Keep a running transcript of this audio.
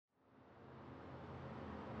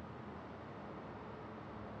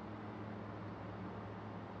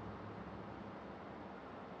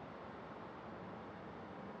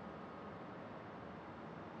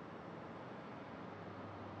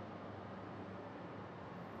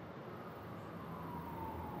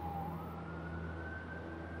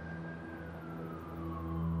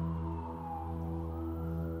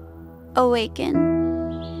Awaken.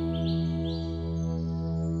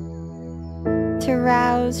 To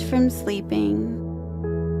rouse from sleeping,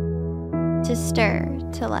 to stir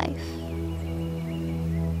to life.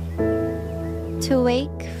 To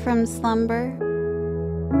wake from slumber,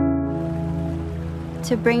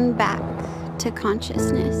 to bring back to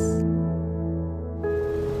consciousness.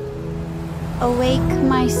 Awake,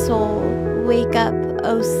 my soul, wake up,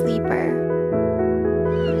 O sleeper.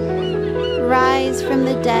 Rise from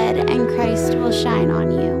the dead, and Christ will shine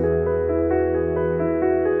on you.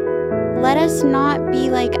 Let us not be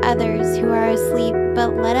like others who are asleep,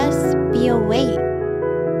 but let us be awake.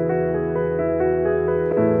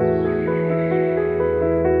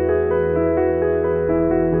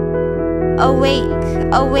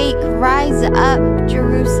 Awake, awake, rise up,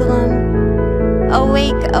 Jerusalem.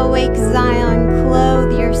 Awake, awake, Zion,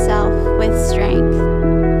 clothe yourself with strength.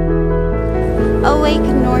 Awake,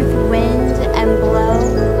 north wind, and blow.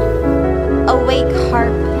 Awake,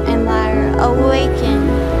 harp and lyre, awaken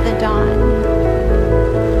the dawn.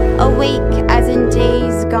 Awake as in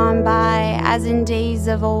days gone by, as in days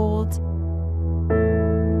of old.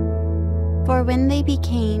 For when they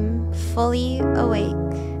became fully awake,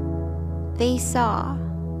 they saw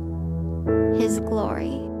his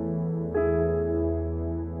glory.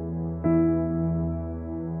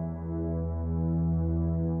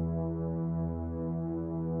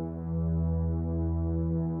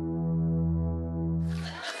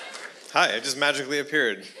 Hi, I just magically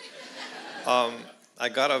appeared. I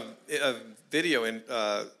got a video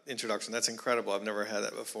introduction. That's incredible. I've never had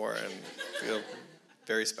that before and feel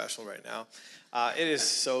very special right now. It is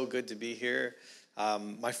so good to be here.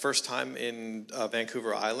 My first time in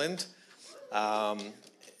Vancouver Island, and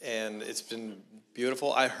it's been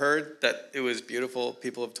beautiful. I heard that it was beautiful.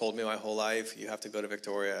 People have told me my whole life, you have to go to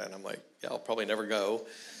Victoria, and I'm like, yeah, I'll probably never go.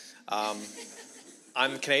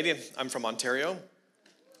 I'm Canadian. I'm from Ontario.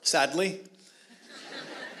 Sadly,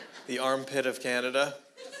 the armpit of Canada.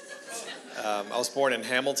 I was born in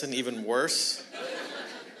Hamilton, even worse.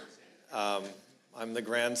 I'm the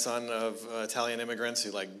grandson of Italian immigrants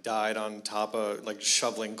who died on top of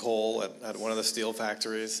shoveling coal at one of the steel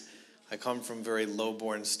factories. I come from very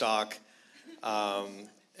low-born stock, but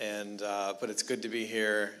it's good to be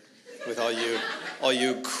here with all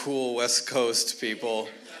you cool West Coast people.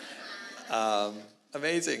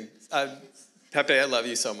 Amazing. Pepe, I love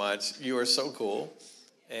you so much. You are so cool,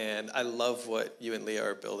 and I love what you and Leah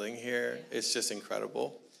are building here. It's just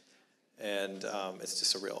incredible, and it's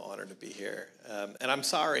just a real honor to be here. And I'm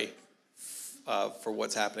sorry for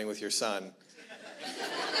what's happening with your son.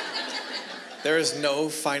 There is no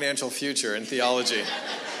financial future in theology.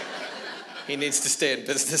 He needs to stay in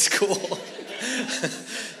business school.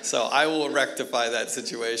 So I will rectify that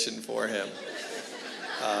situation for him.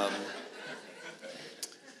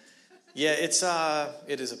 Yeah,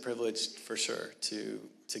 it is a privilege for sure to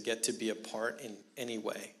get to be a part in any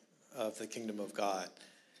way of the kingdom of God,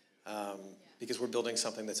 because we're building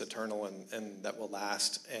something that's eternal and that will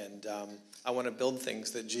last. And I want to build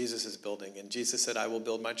things that Jesus is building. And Jesus said, I will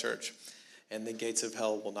build my church, and the gates of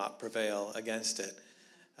hell will not prevail against it,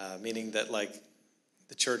 meaning that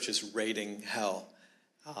the church is raiding hell.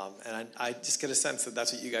 And I just get a sense that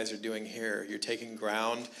that's what you guys are doing here. You're taking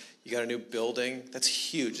ground. You got a new building. That's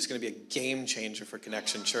huge. It's going to be a game changer for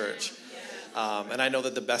Connection Church. And I know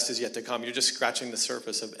that the best is yet to come. You're just scratching the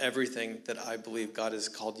surface of everything that I believe God has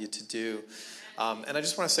called you to do. And I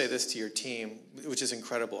just want to say this to your team, which is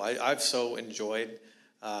incredible. I've so enjoyed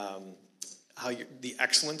the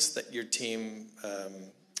excellence that your team,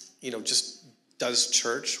 just does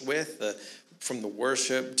church with, from the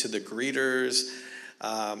worship to the greeters,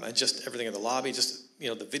 and just everything in the lobby, just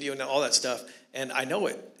the video and all that stuff. And I know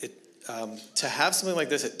to have something like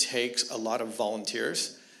this, it takes a lot of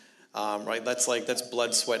volunteers, right? That's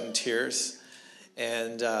blood, sweat, and tears.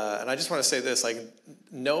 And I just want to say this: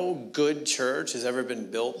 no good church has ever been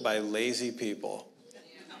built by lazy people.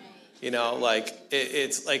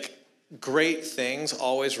 It's great things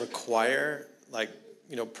always require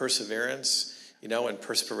perseverance, and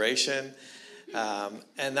perspiration.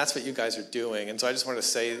 And that's what you guys are doing. And so I just wanted to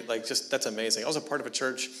say, that's amazing. I was a part of a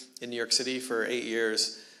church in New York City for 8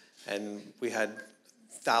 years, and we had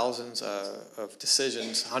thousands of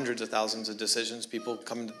decisions, hundreds of thousands of decisions, people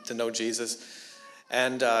come to know Jesus.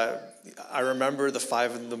 And I remember the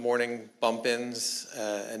 5 a.m. bump-ins,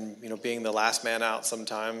 and being the last man out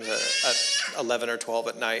sometimes at 11 or 12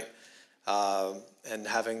 at night, and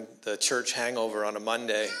having the church hangover on a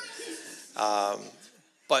Monday.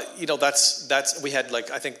 But that's we had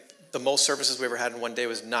I think the most services we ever had in one day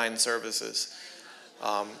was 9 services,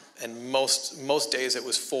 and most days it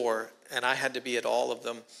was 4, and I had to be at all of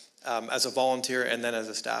them. as a volunteer and then as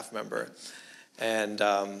a staff member. And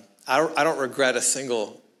I don't regret a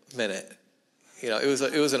single minute. It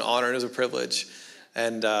was an honor, it was a privilege,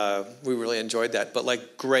 and we really enjoyed that. But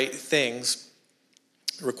like great things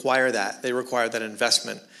require that. They require that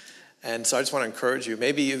investment. And so I just want to encourage you.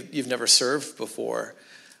 Maybe you've never served before.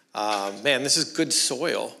 Man, this is good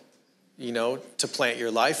soil, to plant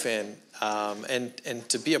your life in, and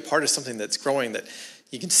to be a part of something that's growing, that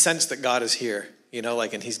you can sense that God is here,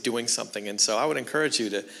 and he's doing something. And so I would encourage you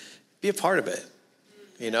to be a part of it,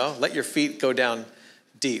 let your feet go down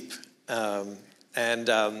deep, and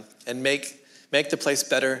make the place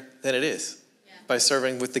better than it is by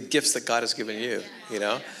serving with the gifts that God has given you,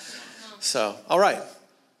 So, all right,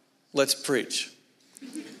 let's preach.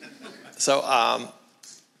 So,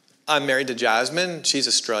 I'm married to Jasmine. She's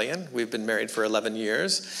Australian. We've been married for 11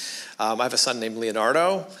 years. I have a son named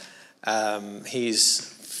Leonardo. He's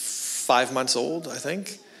 5 months old, I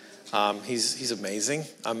think. He's amazing.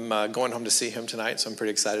 I'm going home to see him tonight, so I'm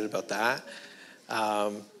pretty excited about that.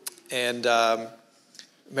 And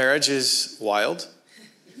marriage is wild.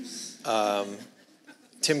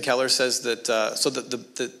 Tim Keller says that,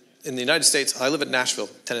 in the United States, I live in Nashville,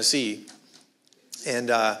 Tennessee,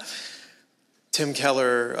 and Tim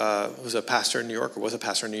Keller was a pastor in New York,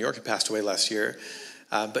 He passed away last year.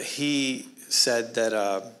 But he said that,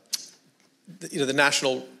 the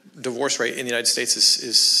national divorce rate in the United States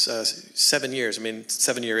is 7 years.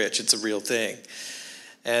 7-year itch. It's a real thing.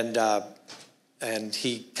 And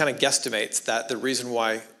he kind of guesstimates that the reason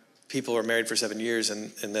why people are married for 7 years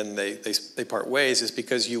and then they part ways is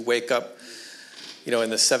because you wake up, in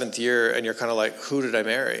the 7th year and you're kind of like, who did I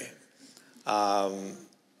marry?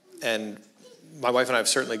 And my wife and I have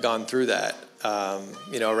certainly gone through that,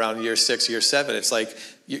 around year 6, year 7. It's like,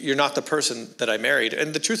 you're not the person that I married.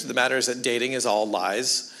 And the truth of the matter is that dating is all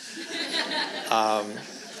lies.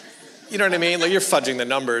 You know what I mean? Like, you're fudging the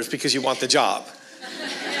numbers because you want the job.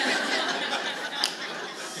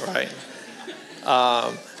 Right?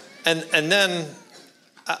 And then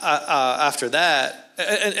after that,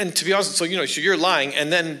 and to be honest, so you're lying,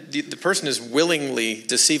 and then the person is willingly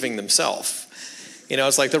deceiving themselves.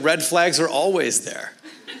 It's like the red flags are always there,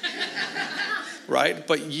 right?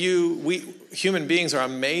 But we human beings are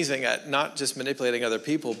amazing at not just manipulating other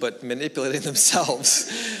people, but manipulating themselves,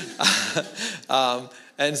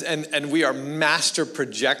 and we are master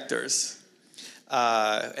projectors.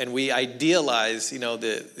 And we idealize,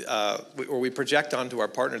 or we project onto our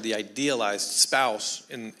partner the idealized spouse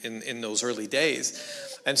in those early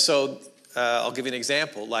days. And so I'll give you an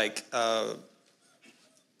example. Like,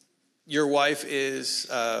 your wife is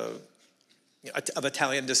of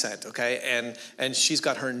Italian descent, okay? And she's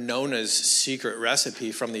got her Nona's secret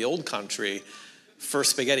recipe from the old country for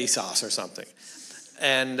spaghetti sauce or something.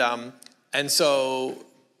 And so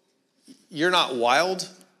you're not wild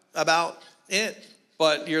about it,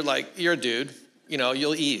 but you're a dude,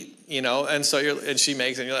 you'll eat, and so and she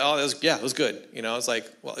makes it, and you're like, it was good, it's like,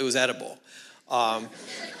 well, it was edible, but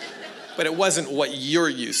it wasn't what you're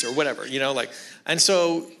used to or whatever, and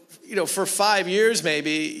so, for 5 years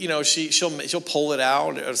maybe, she'll pull it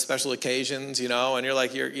out at special occasions, and you're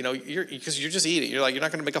like, because you're just eating, you're like, you're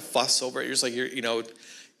not going to make a fuss over it, you're just like,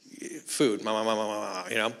 food,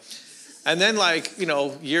 And then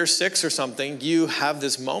year 6 or something, you have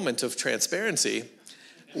this moment of transparency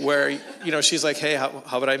where, she's like, hey,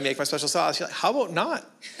 how would I make my special sauce? You're like, how about not?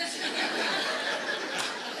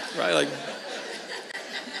 Right? Like,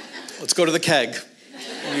 let's go to the keg,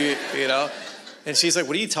 And she's like,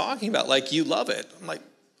 what are you talking about? Like, you love it. I'm like,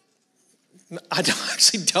 I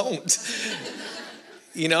actually don't.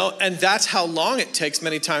 And that's how long it takes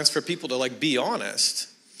many times for people to be honest.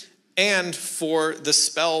 And for the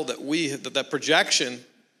spell that projection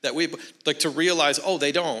that we to realize,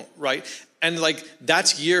 they don't, right? And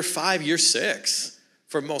that's year 5, year 6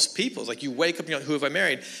 for most people. It's you wake up, who have I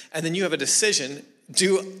married? And then you have a decision.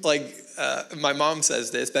 My mom says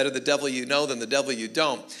this, better the devil you know than the devil you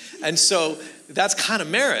don't. And so that's kind of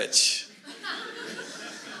marriage.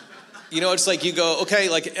 It's like you go, okay,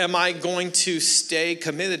 am I going to stay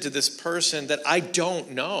committed to this person that I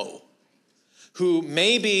don't know? Who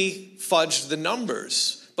maybe fudged the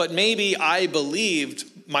numbers, but maybe I believed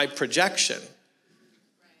my projection.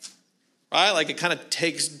 Right? It kind of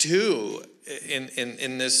takes two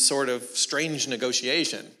in this sort of strange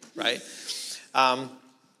negotiation, right?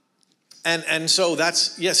 And so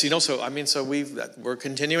that's, yes, so we're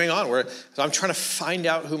continuing on. So I'm trying to find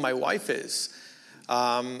out who my wife is.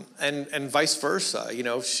 And vice versa.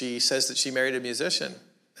 She says that she married a musician,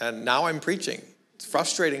 and now I'm preaching. It's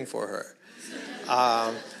frustrating for her.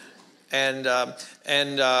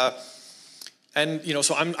 And,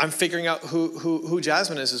 so I'm figuring out who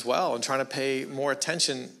Jasmine is as well and trying to pay more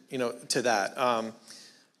attention, to that.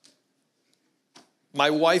 My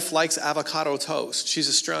wife likes avocado toast. She's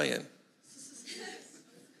Australian.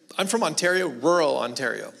 I'm from Ontario, rural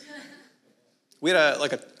Ontario. We had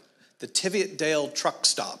the Tiviotdale truck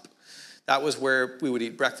stop. That was where we would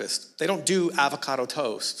eat breakfast. They don't do avocado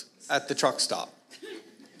toast at the truck stop.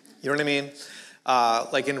 You know what I mean?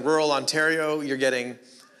 Like in rural Ontario, you're getting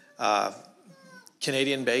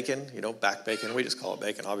Canadian bacon, back bacon. We just call it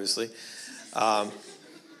bacon, obviously.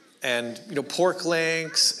 And, pork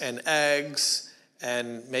links and eggs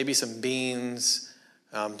and maybe some beans,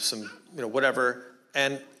 some, whatever.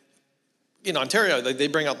 And in Ontario, they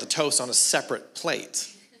bring out the toast on a separate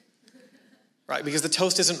plate, right? Because the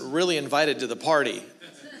toast isn't really invited to the party,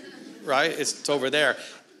 right? It's over there.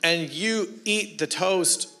 And you eat the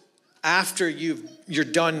toast after you're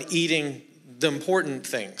done eating the important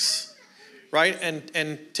things, right?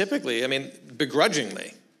 And typically,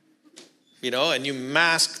 begrudgingly, and you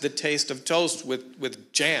mask the taste of toast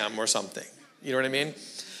with jam or something. You know what I mean?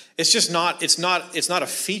 It's just not. It's not a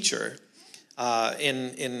feature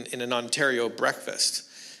in an Ontario breakfast.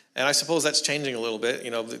 And I suppose that's changing a little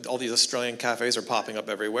bit. All these Australian cafes are popping up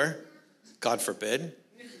everywhere. God forbid.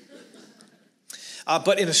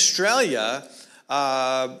 But in Australia,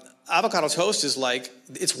 avocado toast is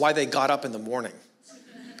it's why they got up in the morning,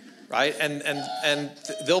 right? And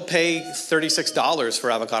they'll pay $36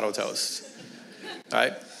 for avocado toast,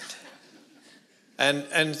 right?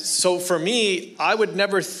 And so for me, I would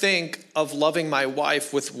never think of loving my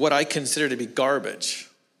wife with what I consider to be garbage.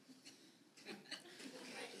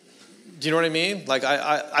 Do you know what I mean?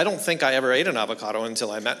 I don't think I ever ate an avocado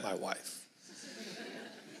until I met my wife.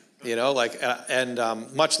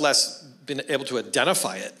 Much less been able to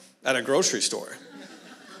identify it at a grocery store.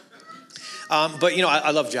 But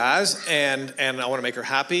I love Jazz, and I want to make her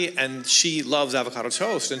happy, and she loves avocado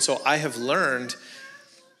toast. And so I have learned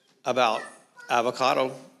about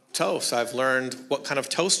avocado toast. I've learned what kind of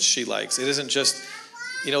toast she likes. It isn't just,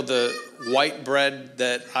 the white bread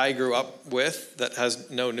that I grew up with that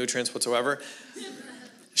has no nutrients whatsoever.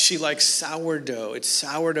 She likes sourdough. It's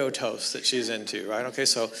sourdough toast that she's into, right? Okay,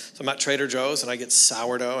 so I'm at Trader Joe's and I get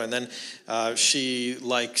sourdough, and then she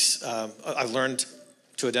likes, I've learned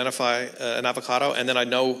to identify an avocado, and then I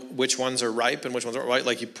know which ones are ripe and which ones aren't ripe.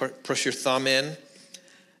 Like you push your thumb in,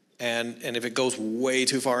 and if it goes way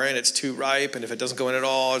too far in, it's too ripe, and if it doesn't go in at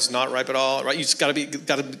all, it's not ripe at all, right? You just got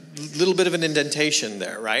a little bit of an indentation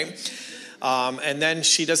there, right? And then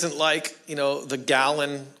she doesn't like, the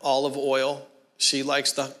gallon olive oil. She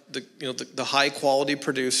likes the high quality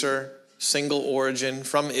producer, single origin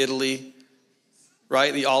from Italy,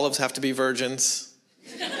 right? The olives have to be virgins.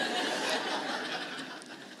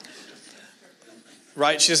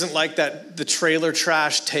 Right? She doesn't like the trailer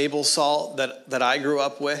trash table salt that I grew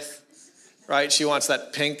up with. Right? She wants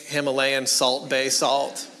that pink Himalayan salt bay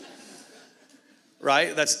salt.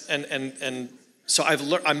 Right? And so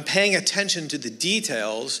I'm paying attention to the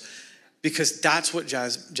details because that's what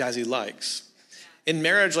Jazzy likes. In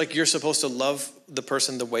marriage, you're supposed to love the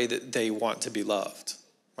person the way that they want to be loved.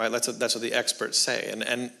 Right? That's what the experts say.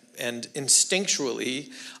 And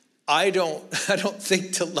instinctually, I don't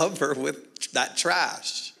think to love her with that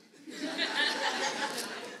trash.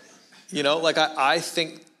 I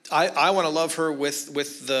think I want to love her with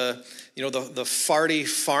the the farty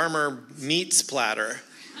farmer meats platter.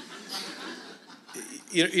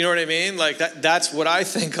 You know what I mean? That's what I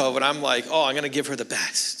think of when I'm I'm going to give her the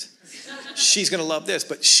best. She's going to love this,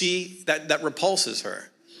 but that repulses her.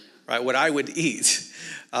 Right? What I would eat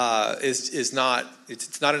is not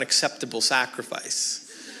an acceptable sacrifice.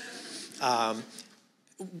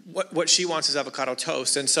 What she wants is avocado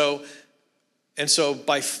toast, and so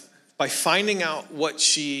by finding out what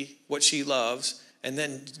she loves and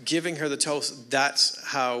then giving her the toast, that's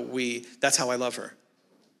how I love her,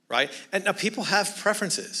 right? And now people have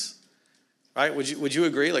preferences, right? Would you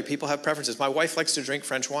agree? People have preferences. My wife likes to drink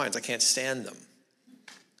French wines. I can't stand them.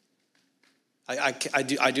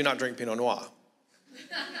 I do not drink Pinot Noir.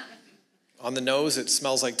 On the nose, it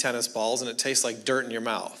smells like tennis balls, and it tastes like dirt in your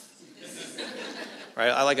mouth. Right?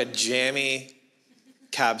 I like a jammy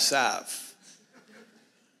Cab Sav.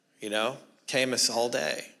 Camus all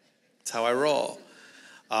day. That's how I roll.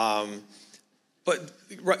 I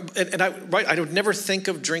would never think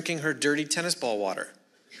of drinking her dirty tennis ball water.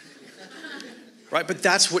 Right? But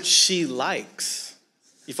that's what she likes.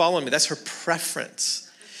 You follow me? That's her preference.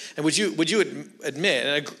 And would you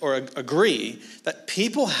admit or agree that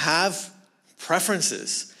people have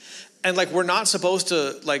preferences, And like, we're not supposed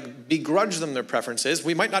to like begrudge them their preferences.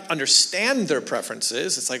 We might not understand their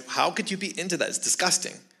preferences. It's like, how could you be into that? It's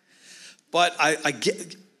disgusting. But I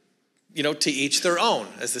get, to each their own,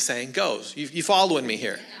 as the saying goes. You following me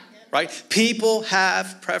here, right? People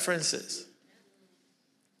have preferences.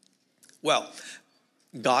 Well,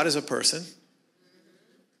 God is a person.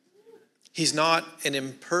 He's not an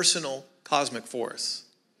impersonal cosmic force,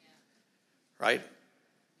 right?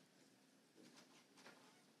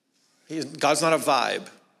 God's not a vibe.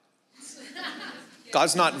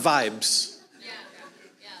 God's not vibes,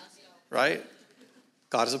 right?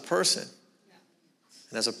 God is a person.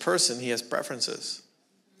 And as a person, he has preferences.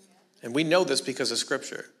 And we know this because of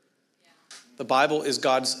Scripture. The Bible is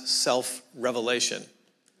God's self-revelation.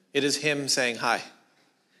 It is him saying, hi,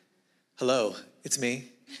 hello, it's me.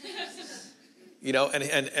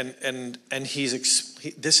 And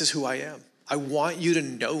this is who I am. I want you to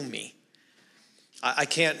know me. I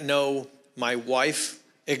can't know my wife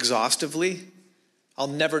exhaustively. I'll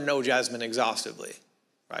never know Jasmine exhaustively.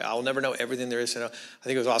 Right? I'll never know everything there is to know. I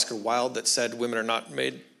think it was Oscar Wilde that said women are not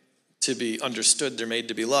made to be understood, they're made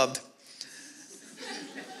to be loved.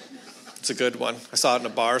 It's a good one. I saw it in a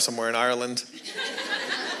bar somewhere in Ireland.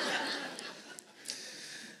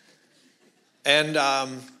 And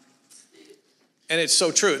it's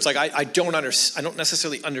so true. It's like I don't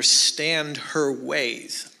necessarily understand her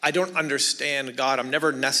ways. I don't understand God. I'm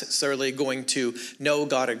never necessarily going to know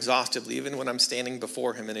God exhaustively, even when I'm standing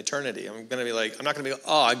before him in eternity. I'm not going to be,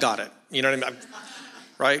 oh, I got it. You know what I mean?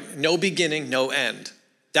 Right? No beginning, no end.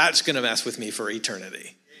 That's going to mess with me for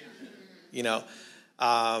eternity.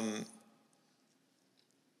 I'm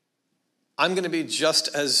going to be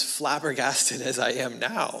just as flabbergasted as I am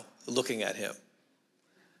now looking at him.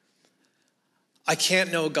 I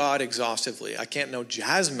can't know God exhaustively. I can't know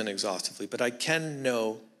Jasmine exhaustively, but I can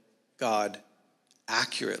know God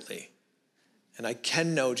accurately. And I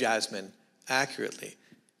can know Jasmine accurately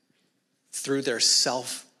through their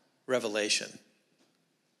self-revelation.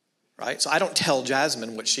 Right? So I don't tell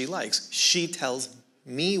Jasmine what she likes. She tells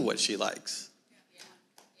me what she likes.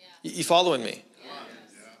 You following me?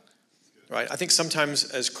 Right? I think sometimes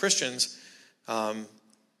as Christians,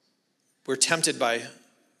 we're tempted by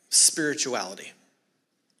spirituality.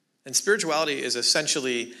 And spirituality is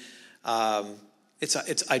essentially,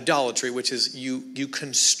 it's idolatry, which is you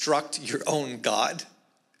construct your own God.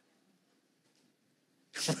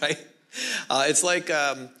 Right? It's like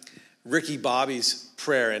Ricky Bobby's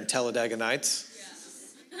prayer in Talladega Nights.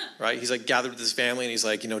 Right? He's like gathered with his family and he's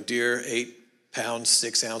like, dear 8-pound,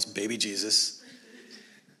 6-ounce baby Jesus.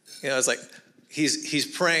 It's like he's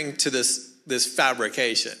praying to this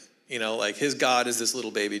fabrication. Like his God is this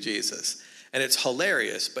little baby Jesus. And it's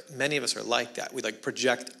hilarious, but many of us are like that. We like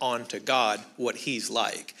project onto God what he's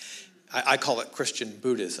like. I call it Christian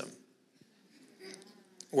Buddhism.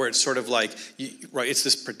 Where it's sort of like, right, it's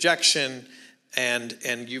this projection and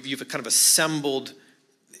you've kind of assembled,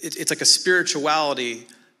 it's like a spirituality,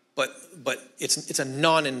 but it's a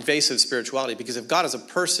non-invasive spirituality, because if God is a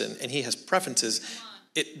person and he has preferences,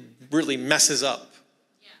 it really messes up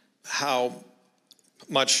how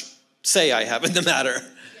much say I have in the matter.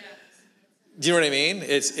 Do you know what I mean?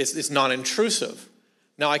 It's non-intrusive.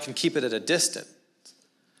 Now I can keep it at a distance.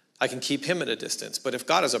 I can keep him at a distance. But if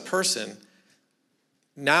God is a person,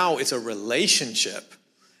 now it's a relationship.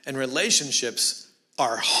 And relationships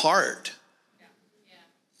are hard.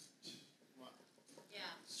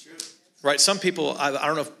 Right? Some people, I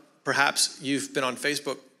don't know if perhaps you've been on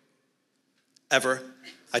Facebook ever.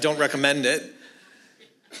 I don't recommend it.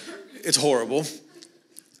 It's horrible.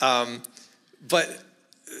 But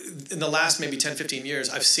in the last maybe 10, 15 years,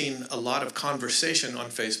 I've seen a lot of conversation on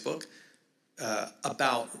Facebook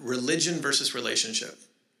about religion versus relationship.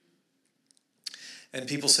 And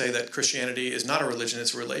people say that Christianity is not a religion,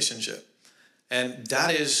 it's a relationship. And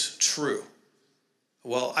that is true.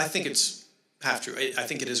 Well, I think it's half true. I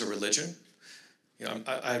think it is a religion.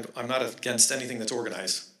 I'm not against anything that's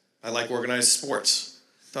organized. I like organized sports.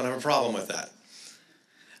 Don't have a problem with that.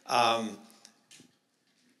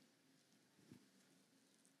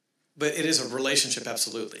 But it is a relationship,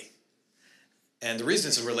 absolutely. And the reason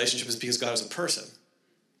it's a relationship is because God is a person.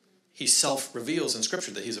 He self-reveals in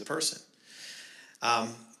Scripture that he's a person.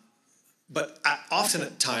 But often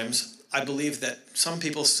at times, I believe that some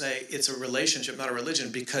people say it's a relationship, not a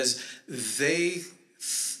religion, because they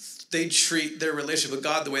treat their relationship with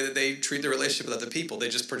God the way that they treat their relationship with other people. They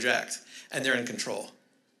just project, and they're in control.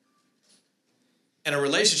 And a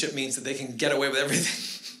relationship means that they can get away with everything.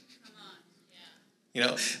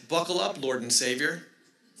 Buckle up, Lord and Savior.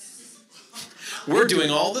 We're doing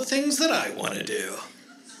all the things that I want to do.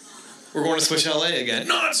 We're going to Swiss Chalet again.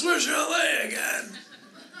 Not Swiss Chalet again.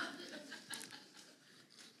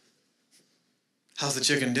 How's the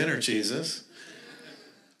chicken dinner, Jesus?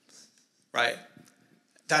 Right?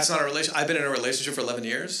 That's not a relationship. I've been in a relationship for 11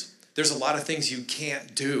 years. There's a lot of things you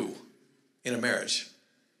can't do in a marriage.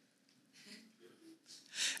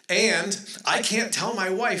 And I can't tell my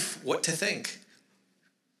wife what to think.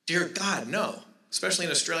 Dear God, no. Especially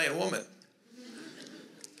an Australian woman.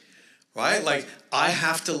 Right? Like, I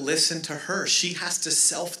have to listen to her. She has to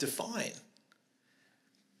self-define.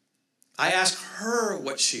 I ask her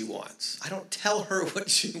what she wants. I don't tell her what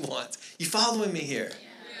she wants. You following me here?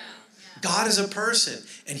 Yeah. God is a person,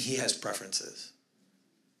 and he has preferences.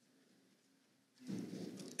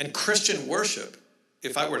 And Christian worship,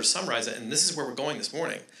 if I were to summarize it, and this is where we're going this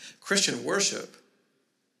morning, Christian worship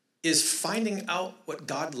is finding out what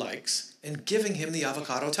God likes and giving him the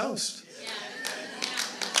avocado toast. Yeah.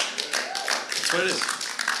 That's what it is.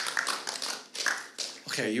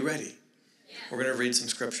 Okay, are you ready? Yeah. We're going to read some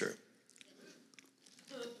scripture.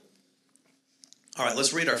 All right,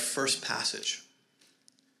 let's read our first passage.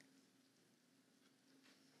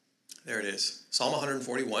 There it is. Psalm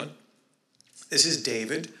 141. This is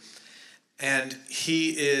David, and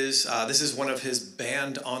this is one of his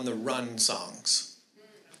Band on the Run songs.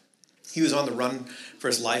 He was on the run for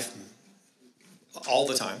his life all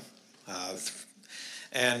the time.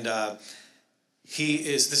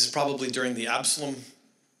 This is probably during the Absalom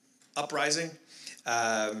uprising.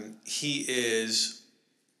 He is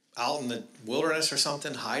out in the wilderness or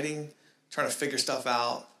something, hiding, trying to figure stuff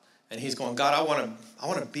out. And he's going, God, I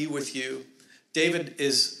want to be with you. David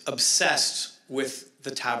is obsessed with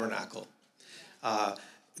the tabernacle.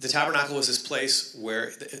 The tabernacle was this place where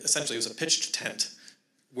essentially it was a pitched tent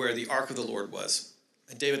where the ark of the Lord was.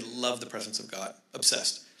 And David loved the presence of God,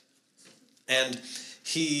 obsessed. And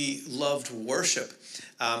he loved worship.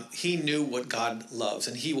 He knew what God loves,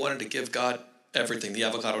 and he wanted to give God everything, the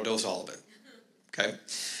avocado toast, all of it. Okay?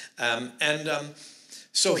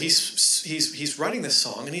 So he's writing this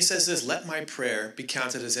song, and he says this, let my prayer be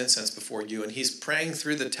counted as incense before you. And he's praying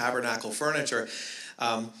through the tabernacle furniture.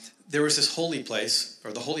 There was this holy place,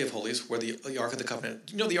 or the Holy of Holies, where the Ark of the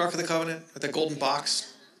Covenant, you know the Ark of the Covenant, with the golden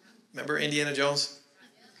box? Remember Indiana Jones?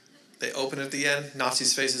 They open it at the end,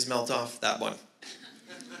 Nazis' faces melt off, that one.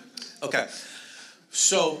 Okay,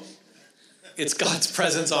 so it's God's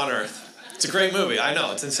presence on earth. It's a great movie, I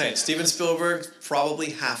know, it's insane. Steven Spielberg,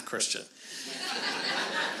 probably half Christian.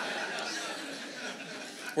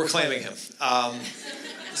 We're claiming him.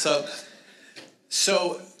 So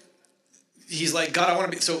he's like, God, I want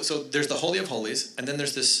to be, so there's the Holy of Holies, and then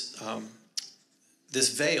there's this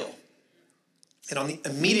veil. And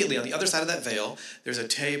immediately on the other side of that veil, there's a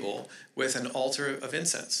table with an altar of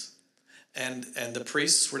incense. And the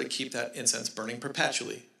priests were to keep that incense burning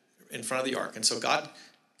perpetually in front of the ark. And so God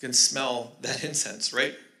can smell that incense,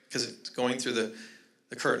 right? Because it's going through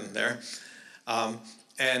the curtain there.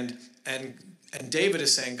 And David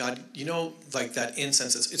is saying, God, you know, like that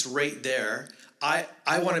incense, it's right there. I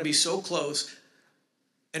want to be so close.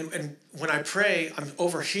 And when I pray, I'm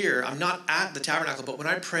over here. I'm not at the tabernacle, but when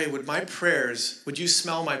I pray, would you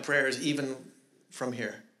smell my prayers even from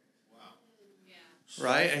here? Wow. Yeah.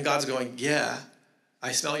 Right? And God's going, yeah,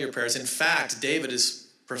 I smell your prayers. In fact, David is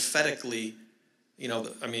prophetically,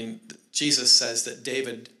 Jesus says that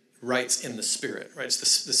David writes in the Spirit, right?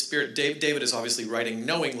 It's the Spirit. David is obviously writing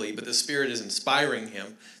knowingly, but the Spirit is inspiring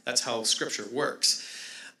him. That's how Scripture works.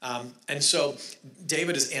 And so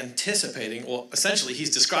David is anticipating, well, essentially he's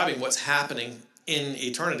describing what's happening in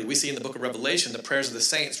eternity. We see in the book of Revelation, the prayers of the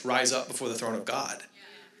saints rise up before the throne of God. Yeah.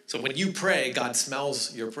 So when you pray, God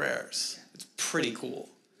smells your prayers. It's pretty cool.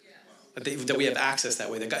 Yeah. That we have access that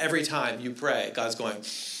way. That every time you pray, God's going,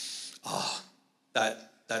 oh, that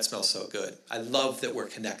smells so good. I love that we're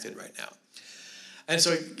connected right now. And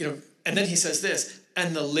so, and then he says this,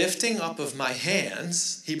 and the lifting up of my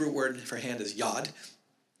hands, Hebrew word for hand is yad,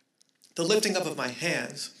 the lifting up of my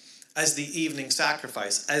hands as the evening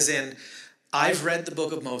sacrifice, as in, I've read the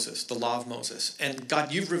book of Moses, the law of Moses, and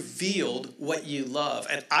God, you've revealed what you love,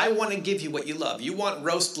 and I want to give you what you love. You want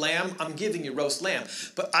roast lamb? I'm giving you roast lamb,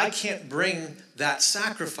 but I can't bring that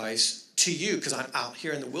sacrifice to you because I'm out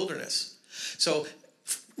here in the wilderness. So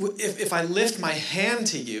if I lift my hand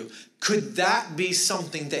to you, could that be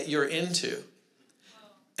something that you're into?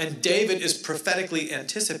 And David is prophetically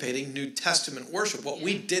anticipating New Testament worship. What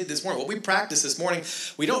we did this morning, what we practiced this morning,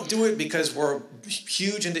 we don't do it because we're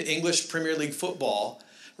huge into English Premier League football,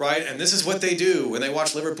 right? And this is what they do when they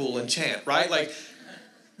watch Liverpool and chant, right? Like,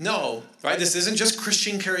 no, right? This isn't just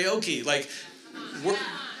Christian karaoke. Like,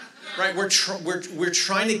 Right? We're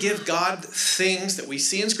trying to give God things that we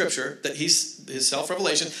see in Scripture, that his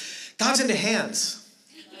self-revelation. God's into hands.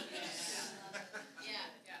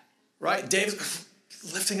 Right? David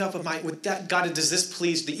lifting up with that, God, does this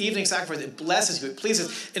please? The evening sacrifice, it blesses you, it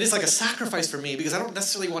pleases. It is like a sacrifice for me because I don't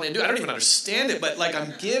necessarily want to do it. I don't even understand it, but like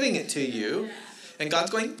I'm giving it to you. And God's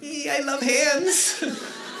going, I love hands.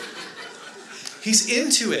 He's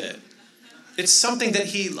into it. It's something that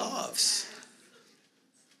he loves.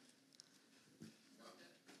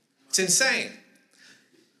 It's insane.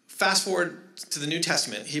 Fast forward to the New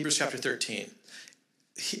Testament, Hebrews chapter 13.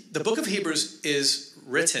 The book of Hebrews is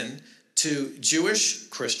written to Jewish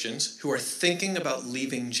Christians who are thinking about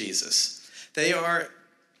leaving Jesus. They are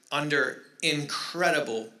under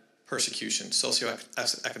incredible persecution,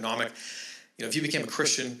 socioeconomic. If you became a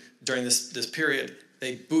Christian during this period,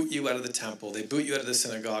 they boot you out of the temple, they boot you out of the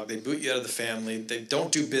synagogue, they boot you out of the family, they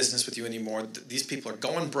don't do business with you anymore. These people are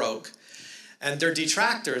going broke. And their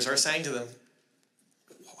detractors are saying to them,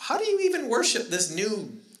 how do you even worship this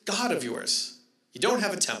new God of yours? You don't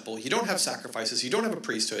have a temple, you don't have sacrifices, you don't have a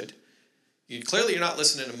priesthood. Clearly you're not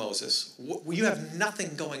listening to Moses. You have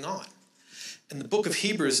nothing going on. And the book of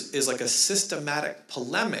Hebrews is like a systematic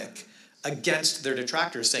polemic against their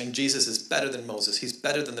detractors, saying Jesus is better than Moses. He's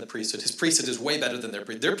better than the priesthood. His priesthood is way better than their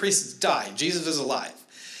priesthood. Their priests died. Jesus is alive.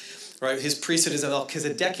 Right? His priesthood is a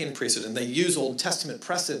Melchizedekian priesthood, and they use Old Testament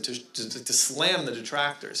precedent to slam the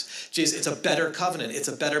detractors. Jesus, it's a better covenant. It's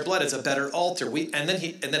a better blood. It's a better altar. And then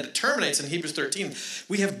it terminates in Hebrews 13.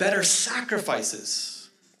 We have better sacrifices.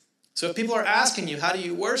 So if people are asking you, how do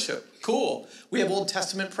you worship? Cool. We have Old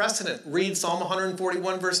Testament precedent. Read Psalm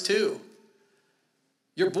 141, verse 2.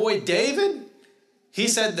 Your boy David, he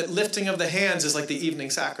said that lifting of the hands is like the evening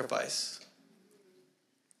sacrifice.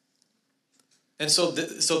 And so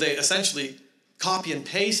they essentially copy and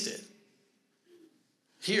paste it.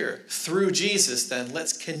 Here, through Jesus, then,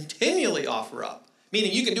 let's continually offer up.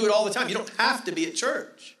 Meaning you can do it all the time. You don't have to be at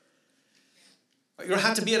church. You don't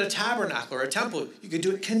have to be at a tabernacle or a temple. You can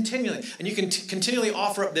do it continually. And you can continually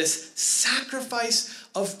offer up this sacrifice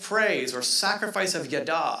of praise or sacrifice of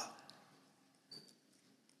yada.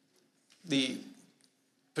 The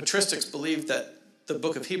patristics believed that the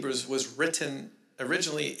book of Hebrews was written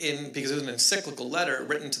originally because it was an encyclical letter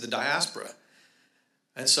written to the diaspora.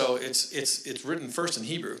 And so it's written first in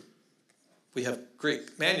Hebrew. We have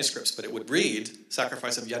Greek manuscripts, but it would read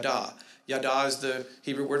sacrifice of yada. Yada is the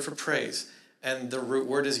Hebrew word for praise. And the root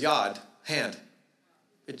word is yad, hand.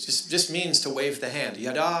 It just means to wave the hand.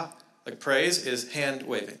 Yada, like praise, is hand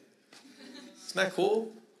waving. Isn't that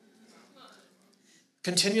cool?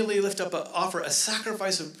 Continually offer a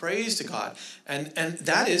sacrifice of praise to God. And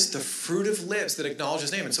that is the fruit of lips that acknowledge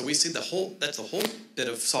his name. And so we see that's the whole bit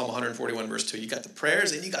of Psalm 141 verse 2. You got the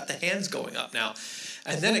prayers and you got the hands going up now.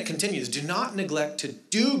 And then it continues, do not neglect to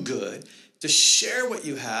do good, to share what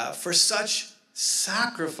you have, for such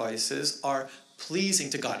sacrifices are pleasing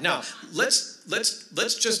to God. Now, let's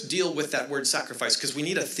just deal with that word sacrifice because we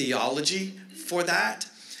need a theology for that.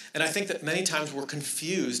 And I think that many times we're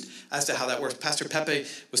confused as to how that works. Pastor Pepe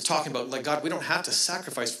was talking about, like, God, we don't have to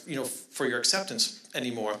sacrifice, for your acceptance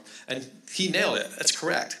anymore. And he nailed it. That's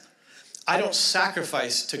correct. I don't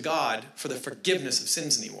sacrifice to God for the forgiveness of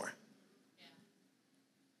sins anymore.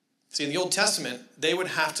 See, in the Old Testament, they would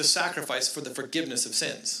have to sacrifice for the forgiveness of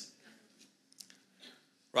sins.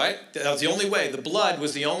 Right? That was the only way. The blood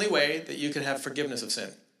was the only way that you could have forgiveness of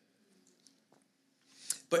sin.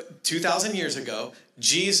 But 2,000 years ago,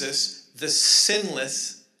 Jesus, the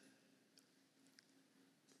sinless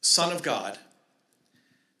Son of God,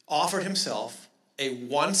 offered himself a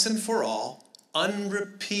once and for all,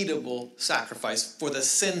 unrepeatable sacrifice for the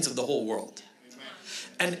sins of the whole world.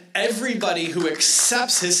 And everybody who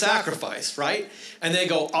accepts his sacrifice, right? And they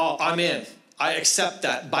go, oh, I'm in. I accept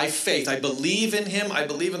that by faith. I believe in him. I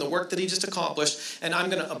believe in the work that he just accomplished. And I'm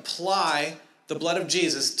going to apply the blood of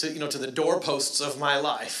Jesus to the doorposts of my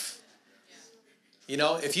life.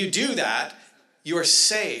 If you do that, you are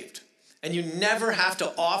saved. And you never have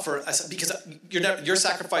to offer, because your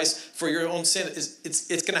sacrifice for your own sin,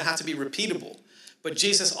 it's going to have to be repeatable. But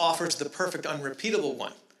Jesus offers the perfect, unrepeatable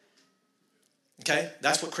one. Okay?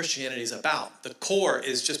 That's what Christianity is about. The core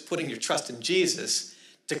is just putting your trust in Jesus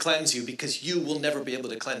to cleanse you, because you will never be able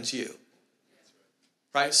to cleanse you.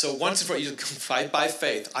 Right? So once and for all, you just fight by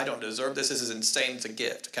faith. I don't deserve this. This is insane. It's a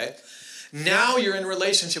gift. Okay? Now you're in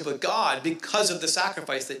relationship with God because of the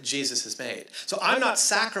sacrifice that Jesus has made. So I'm not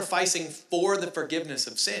sacrificing for the forgiveness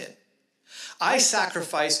of sin. I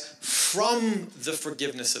sacrifice from the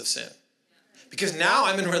forgiveness of sin. Because now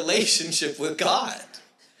I'm in relationship with God.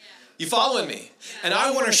 You following me? And I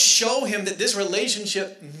want to show him that this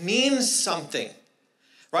relationship means something.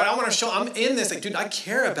 Right? I want to show, I'm in this thing. Dude, I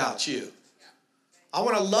care about you. I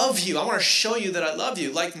want to love you. I want to show you that I love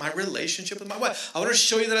you, like my relationship with my wife. I want to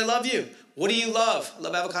show you that I love you. What do you love? I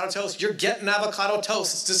love avocado toast. You're getting avocado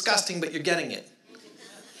toast. It's disgusting, but you're getting it.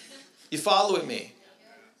 You following me?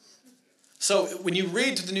 So when you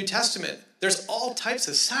read the New Testament, there's all types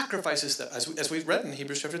of sacrifices that, as we've read in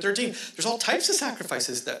Hebrews chapter 13, there's all types of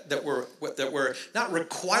sacrifices that we're not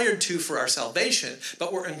required to for our salvation,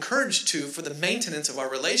 but we're encouraged to for the maintenance of our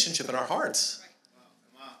relationship in our hearts.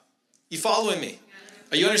 You following me?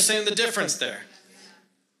 Are you understanding the difference there?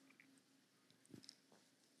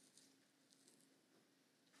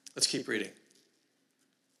 Let's keep reading.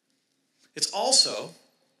 It's also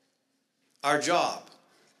our job.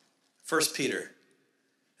 1 Peter.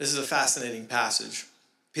 This is a fascinating passage.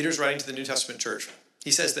 Peter's writing to the New Testament church. He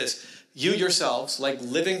says this, you yourselves, like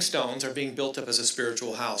living stones, are being built up as a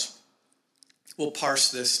spiritual house. We'll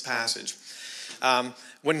parse this passage.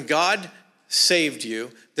 When God saved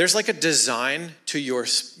you, there's like a design to your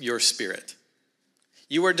spirit.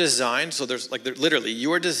 You are designed, so there's like literally,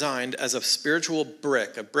 you are designed as a spiritual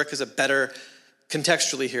brick. A brick is a better,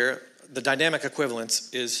 contextually here, the dynamic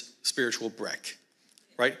equivalence is spiritual brick,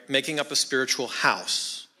 right? Making up a spiritual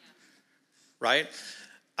house, right?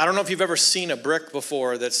 I don't know if you've ever seen a brick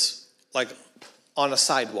before that's like on a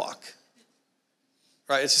sidewalk,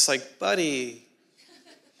 right? It's just like, buddy,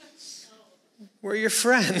 we're your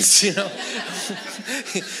friends, you know?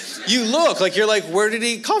 You look like you're like, where did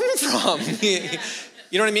he come from?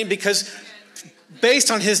 You know what I mean? Because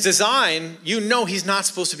based on his design, you know he's not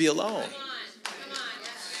supposed to be alone.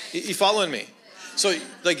 You following me? So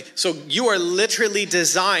you are literally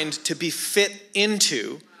designed to be fit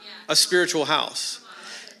into a spiritual house.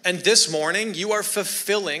 And this morning, you are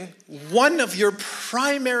fulfilling one of your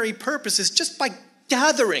primary purposes just by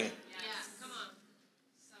gathering.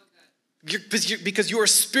 Because you are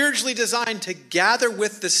spiritually designed to gather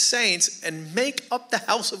with the saints and make up the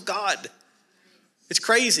house of God. It's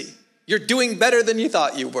crazy. You're doing better than you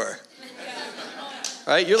thought you were.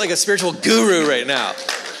 Right? You're like a spiritual guru right now.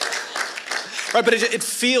 Right? But it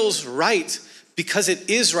feels right because it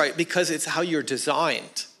is right, because it's how you're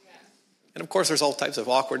designed. And of course, there's all types of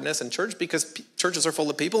awkwardness in church because churches are full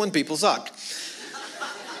of people and people suck.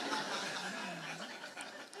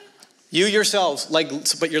 You yourselves,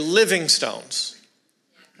 but you're living stones,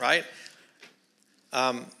 right?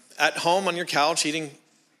 At home on your couch eating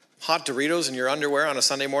hot Doritos in your underwear on a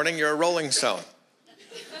Sunday morning, you're a rolling stone.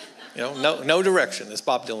 You know, no direction, as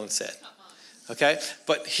Bob Dylan said. Okay?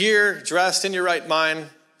 But here, dressed in your right mind,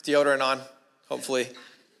 deodorant on, hopefully,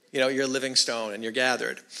 you know, you're a living stone and you're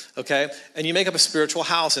gathered. Okay? And you make up a spiritual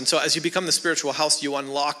house. And so as you become the spiritual house, you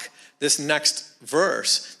unlock this next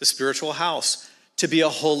verse, the spiritual house, to be a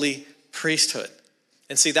holy priesthood.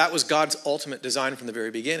 And see, that was God's ultimate design from the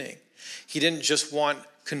very beginning. He didn't just want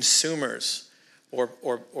consumers or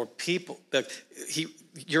people.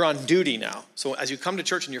 You're on duty now. So as you come to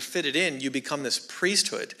church and you're fitted in, you become this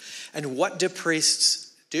priesthood. And what do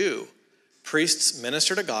priests do? Priests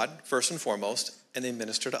minister to God, first and foremost, and they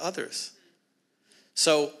minister to others.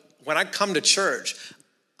 So when I come to church,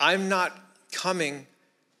 I'm not coming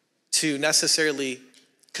to necessarily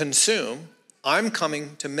consume. I'm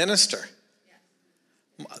coming to minister.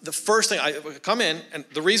 The first thing, I come in, and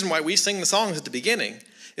the reason why we sing the songs at the beginning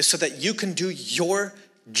is so that you can do your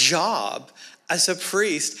job as a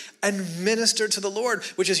priest and minister to the Lord,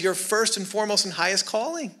 which is your first and foremost and highest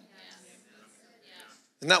calling.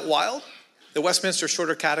 Isn't that wild? The Westminster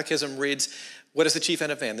Shorter Catechism reads, what is the chief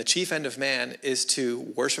end of man? The chief end of man is to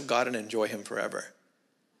worship God and enjoy him forever.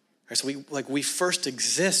 Right, so we first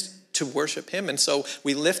exist to worship him. And so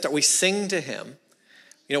we sing to him.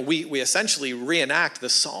 You know, we essentially reenact the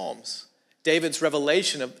Psalms. David's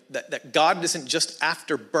revelation of that God isn't just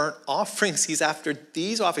after burnt offerings. He's after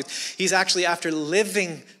these offerings. He's actually after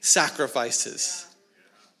living sacrifices.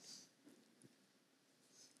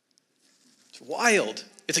 It's wild.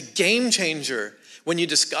 It's a game changer when you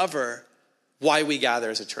discover why we gather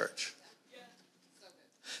as a church.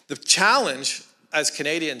 The challenge as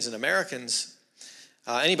Canadians and Americans,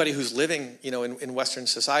 anybody who's living, you know, in Western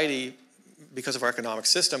society because of our economic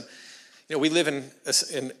system, you know, we live in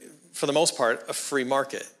for the most part, a free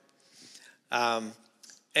market. I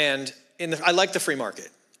like the free market.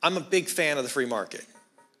 I'm a big fan of the free market.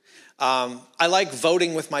 I like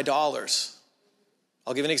voting with my dollars.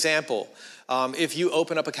 I'll give an example. If you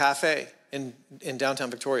open up a cafe in downtown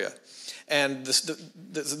Victoria and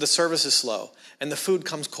the service is slow, and the food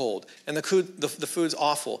comes cold, and the food's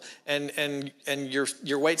awful, and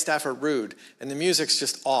your wait staff are rude, and the music's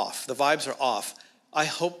just off, the vibes are off, I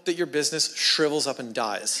hope that your business shrivels up and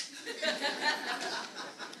dies.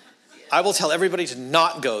 I will tell everybody to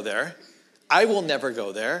not go there. I will never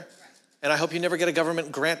go there. And I hope you never get a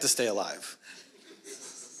government grant to stay alive.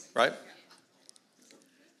 Right?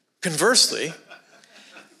 Conversely,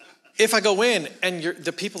 if I go in and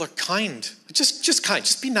the people are kind, just kind,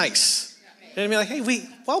 just be nice. You know what I mean? Like, hey,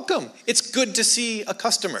 welcome. It's good to see a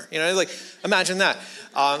customer. You know, like, imagine that.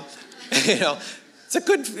 You know,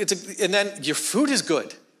 and then your food is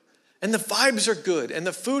good. And the vibes are good. And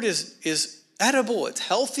the food is edible. It's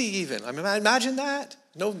healthy even. I mean, imagine that.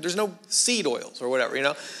 No, there's no seed oils or whatever, you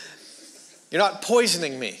know. You're not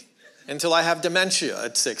poisoning me until I have dementia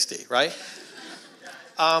at 60, right?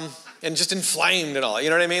 And just inflamed and all. You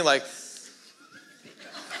know what I mean? Like,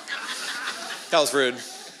 that was rude.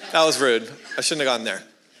 That was rude. I shouldn't have gone there.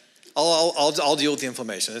 I'll deal with the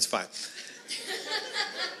inflammation. It's fine.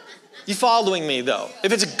 You following me, though?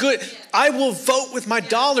 If it's good, I will vote with my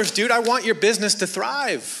dollars, dude. I want your business to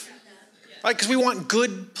thrive. Right? Because we want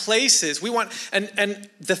good places. We want, and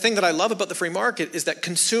the thing that I love about the free market is that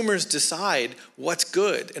consumers decide what's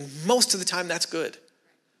good. And most of the time, that's good.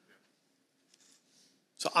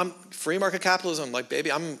 So I'm free market capitalism, like,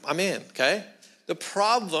 baby, I'm in, okay? The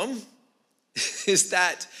problem is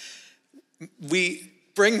that we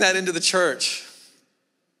bring that into the church.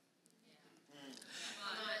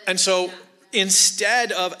 And so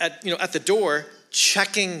instead of at the door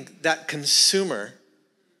checking that consumer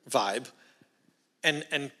vibe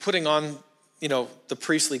and putting on, the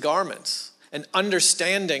priestly garments and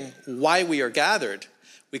understanding why we are gathered,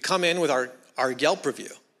 we come in with our Yelp review.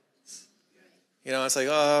 It's like,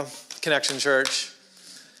 Connection Church.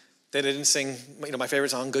 They didn't sing, my favorite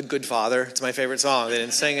song, Good, Good Father. It's my favorite song. They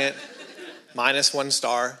didn't sing it. -1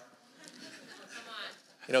 star.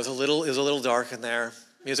 It was a little dark in there.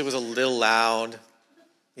 Music was a little loud.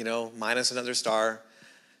 Minus another star.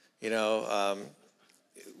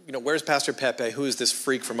 Where's Pastor Pepe? Who is this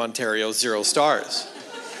freak from Ontario? 0 stars.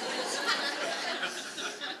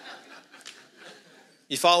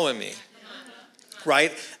 You following me?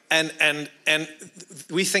 Right? And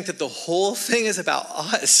we think that the whole thing is about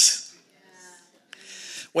us.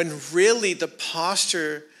 When really the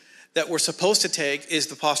posture that we're supposed to take is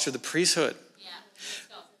the posture of the priesthood.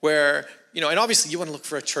 Where, and obviously you want to look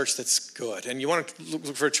for a church that's good. And you want to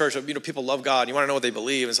look for a church that, people love God. You want to know what they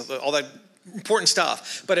believe and stuff, all that important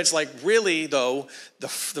stuff. But it's like, really, though,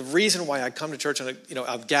 the reason why I come to church, and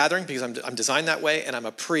I'm gathering because I'm designed that way, and I'm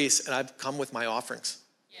a priest, and I've come with my offerings.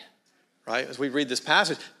 Right? As we read this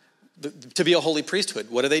passage, to be a holy priesthood,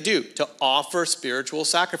 what do? To offer spiritual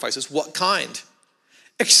sacrifices. What kind?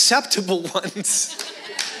 Acceptable ones.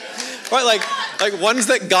 Right? Like ones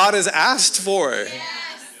that God has asked for. Yes.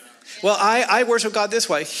 Well, I worship God this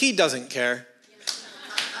way. He doesn't care.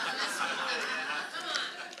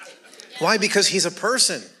 Why? Because he's a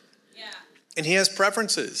person. And he has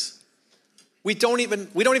preferences. We don't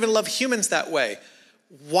even love humans that way.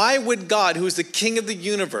 Why would God, who is the king of the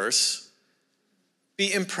universe,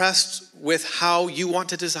 be impressed with how you want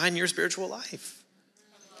to design your spiritual life?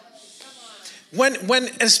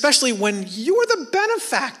 Especially when you're the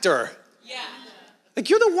benefactor. Like,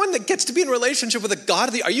 you're the one that gets to be in a relationship with a God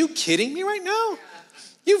of the... Are you kidding me right now?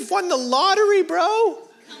 You've won the lottery, bro.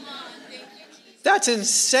 That's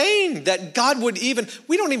insane that God would even...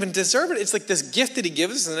 We don't even deserve it. It's like this gift that he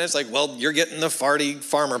gives us, and it's like, well, you're getting the farty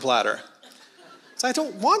farmer platter. So I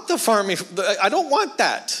don't want I don't want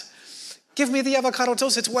that. Give me the avocado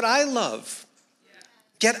toast. It's what I love.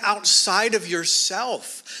 Get outside of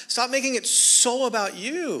yourself. Stop making it so about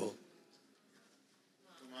you.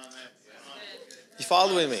 You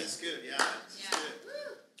following me? That's good, yeah.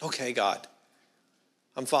 Okay, God.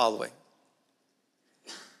 I'm following.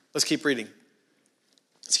 Let's keep reading.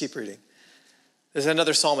 There's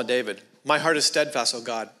another Psalm of David. My heart is steadfast, O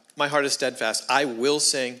God. My heart is steadfast. I will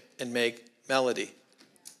sing and make melody.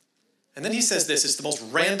 And then he says this. It's the most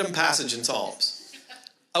random passage in Psalms.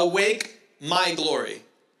 Awake my glory.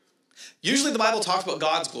 Usually the Bible talks about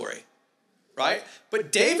God's glory, right?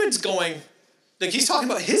 But David's going, he's talking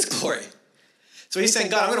about his glory. So he's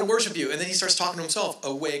saying, God, I'm going to worship you. And then he starts talking to himself,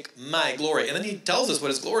 awake my glory. And then he tells us what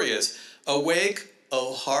his glory is. Awake,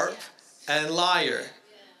 O harp and lyre,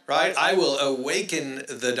 right? I will awaken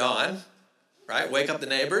the dawn, right? Wake up the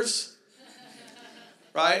neighbors,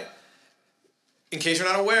 right? In case you're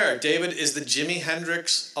not aware, David is the Jimi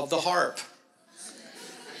Hendrix of the harp,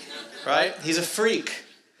 right? He's a freak.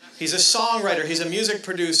 He's a songwriter. He's a music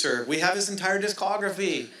producer. We have his entire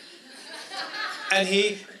discography.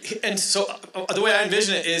 And so the way I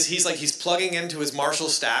envision it is he's plugging into his Marshall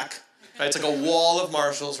stack, right? It's like a wall of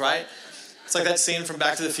Marshalls, right? It's like that scene from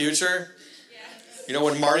Back to the Future,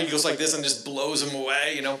 when Marty goes like this and just blows him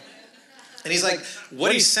away, And he's like,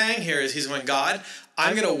 what he's saying here is he's going, God,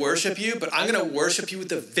 I'm going to worship you, but I'm going to worship you with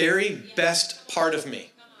the very best part of me.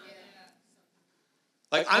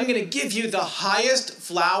 Like, I'm going to give you the highest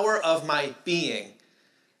flower of my being.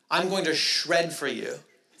 I'm going to shred for you.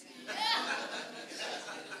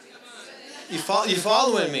 You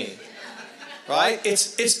following me? Right?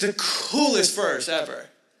 It's the coolest verse ever.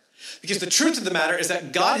 Because the truth of the matter is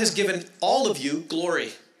that God has given all of you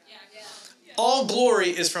glory. All glory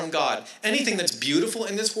is from God. Anything that's beautiful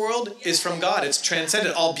in this world is from God. It's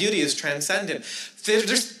transcendent. All beauty is transcendent.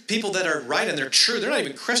 There's people that are right and they're true. They're not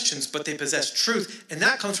even Christians, but they possess truth. And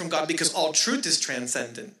that comes from God because all truth is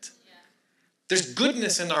transcendent. There's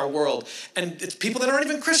goodness in our world. And it's people that aren't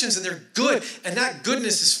even Christians and they're good. And that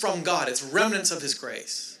goodness is from God. It's remnants of his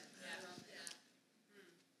grace.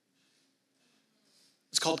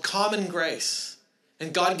 It's called common grace.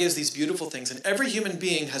 And God gives these beautiful things. And every human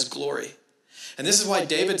being has glory. And this is why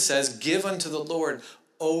David says, give unto the Lord,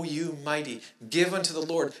 O you mighty. Give unto the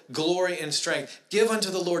Lord glory and strength. Give unto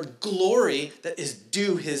the Lord glory that is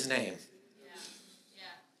due his name.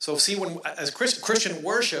 So see, as Christian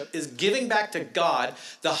worship is giving back to God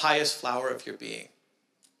the highest flower of your being.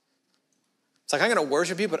 It's like, I'm going to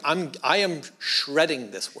worship you, but I am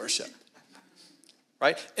shredding this worship.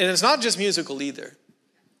 Right? And it's not just musical either.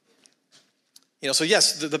 So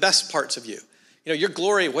yes, the best parts of you. Your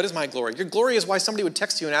glory, what is my glory? Your glory is why somebody would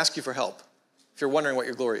text you and ask you for help, if you're wondering what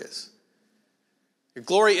your glory is. Your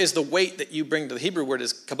glory is the weight that you bring. The Hebrew word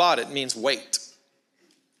is kabod. It means weight,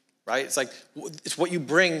 right? It's what you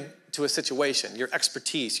bring to a situation, your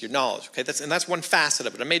expertise, your knowledge, okay? That's one facet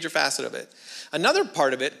of it, a major facet of it. Another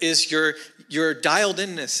part of it is your dialed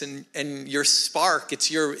inness and your spark. Is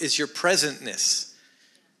your presentness.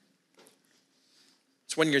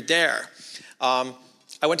 It's when you're there.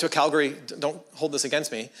 I went to a Calgary, don't hold this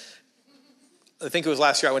against me. I think it was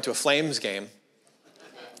last year I went to a Flames game.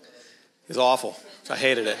 It was awful. I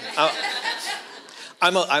hated it.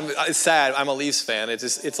 It's sad. I'm a Leafs fan.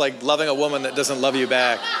 It's like loving a woman that doesn't love you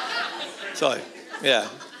back. So, yeah.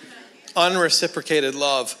 Unreciprocated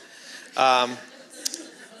love. I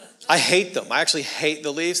hate them. I actually hate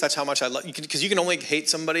the Leafs. That's how much I love, because you can only hate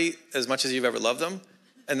somebody as much as you've ever loved them.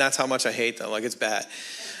 And that's how much I hate them. Like, it's bad.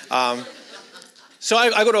 So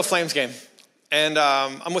I go to a Flames game, and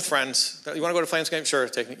I'm with friends. You want to go to a Flames game? Sure,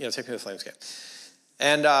 take me to the Flames game.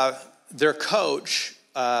 And their coach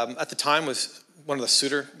at the time was one of the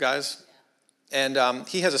Suter guys, and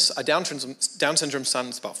he has a Down syndrome son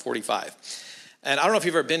that's about 45. And I don't know if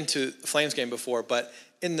you've ever been to a Flames game before, but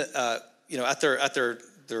in the at their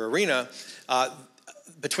arena.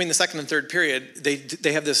 Between the second and third period,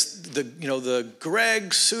 they have the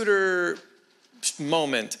Greg Suter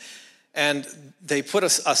moment. And they put a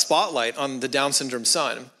spotlight on the Down syndrome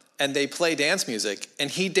son, and they play dance music,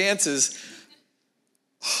 and he dances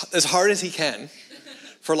as hard as he can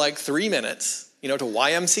for like 3 minutes, to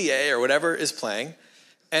YMCA or whatever is playing,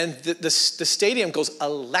 and the stadium goes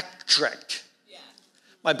electric. Yeah.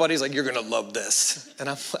 My buddy's like, you're gonna love this, and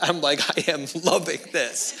I'm like, I am loving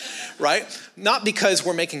this, right? Not because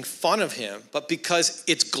we're making fun of him, but because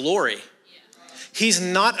it's glory. He's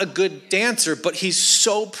not a good dancer, but he's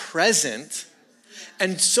so present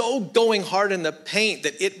and so going hard in the paint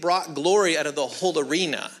that it brought glory out of the whole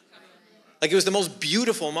arena. Like, it was the most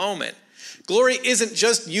beautiful moment. Glory isn't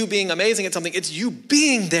just you being amazing at something. It's you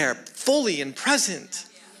being there fully and present.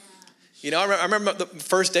 I remember the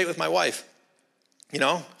first date with my wife.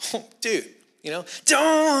 Oh, dude,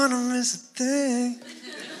 don't want to miss a thing.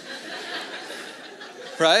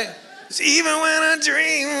 Right? Even when I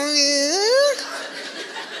dream of you.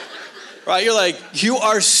 Right, you're like,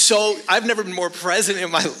 I've never been more present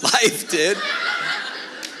in my life, dude.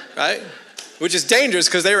 Right? Which is dangerous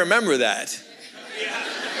because they remember that.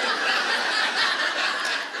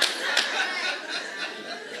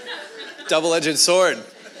 Double-edged sword.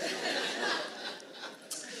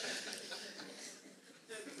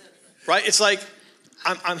 Right? It's like,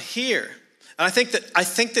 I'm here. And I think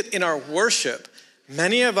that in our worship,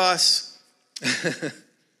 many of us,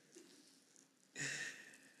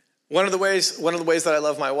 one of the ways that I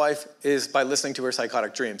love my wife is by listening to her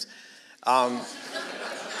psychotic dreams.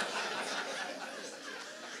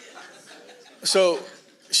 So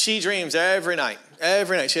she dreams every night.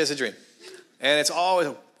 Every night she has a dream. And it's always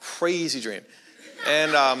a crazy dream.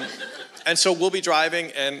 And so we'll be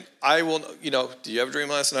driving, and I will, do you have a dream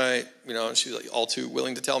last night? And she's like all too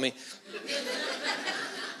willing to tell me.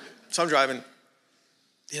 So I'm driving.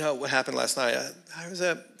 you know, what happened last night?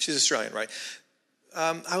 She's Australian, right?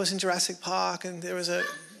 I was in Jurassic Park, and I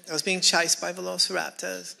was being chased by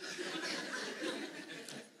velociraptors.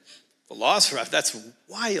 Velociraptor, that's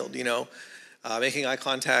wild, you know. Making eye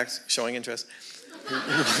contact, showing interest.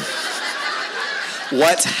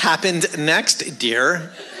 What happened next,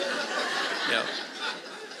 dear? You know.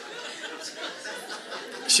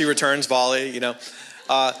 She returns volley, you know.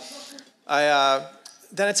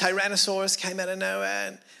 Then a Tyrannosaurus came out of nowhere,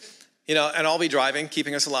 and, you know, and I'll be driving,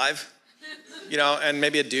 keeping us alive, you know, and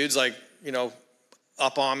maybe a dude's like, you know,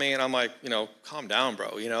 up on me, and I'm like, you know, calm down,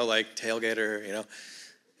 bro, you know, like tailgater, you know,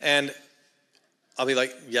 and I'll be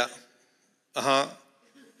like, yeah,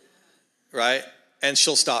 right, and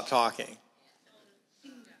she'll stop talking,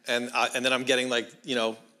 and then I'm getting like, you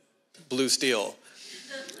know, blue steel,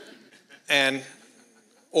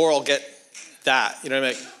 or I'll get that, you know what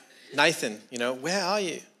I mean? Nathan, you know, where are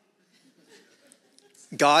you?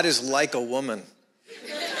 God is like a woman.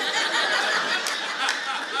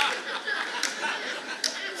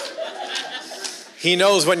 He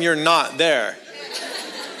knows when you're not there.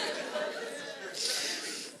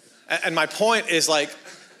 And my point is, like,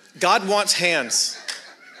 God wants hands.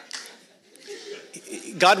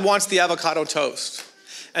 God wants the avocado toast.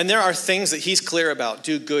 And there are things that he's clear about.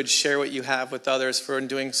 Do good, share what you have with others, for in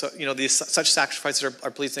doing so, you know, such sacrifices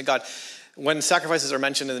are pleasing to God. When sacrifices are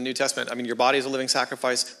mentioned in the New Testament, I mean, your body is a living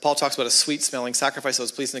sacrifice. Paul talks about a sweet-smelling sacrifice that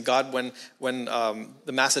was pleasing to God. When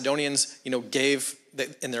the Macedonians, you know, gave,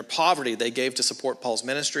 in their poverty, they gave to support Paul's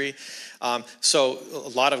ministry. So a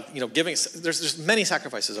lot of, you know, giving, there's many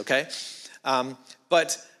sacrifices, okay?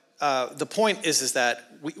 But the point is that,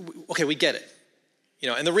 we get it. You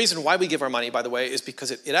know, and the reason why we give our money, by the way, is because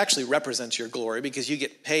it actually represents your glory, because you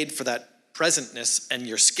get paid for that presentness and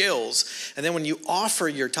your skills. And then when you offer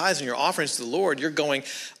your tithes and your offerings to the Lord, you're going,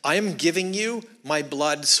 I am giving you my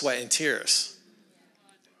blood, sweat, and tears.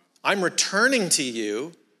 I'm returning to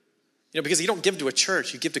you, you know, because you don't give to a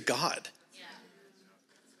church, you give to God.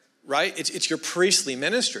 Right? It's your priestly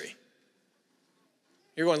ministry.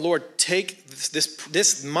 You're going, Lord, take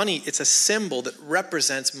this money. It's a symbol that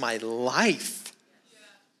represents my life.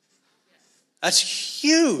 That's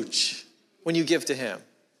huge when you give to him.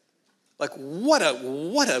 Like, what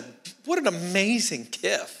an amazing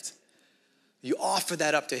gift. You offer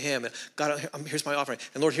that up to him, and God, here's my offering,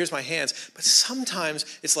 and Lord, here's my hands. But sometimes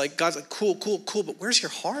it's like, God's like, cool, but where's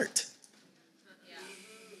your heart?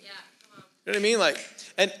 You know what I mean? Like,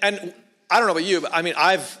 and I don't know about you, but I mean,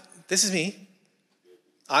 this is me.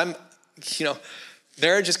 You know,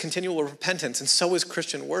 marriage is continual repentance, and so is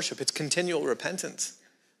Christian worship. It's continual repentance.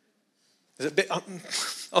 Is it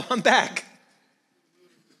I'm back.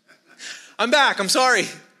 I'm sorry.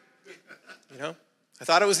 You know, I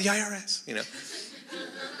thought it was the IRS, you know.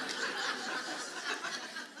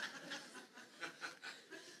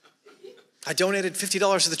 I donated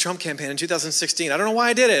 $50 to the Trump campaign in 2016. I don't know why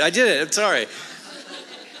I did it. I'm sorry.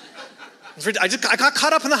 I got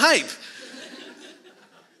caught up in the hype.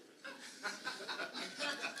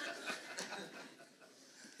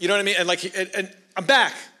 You know what I mean? And like, and I'm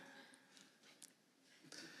back.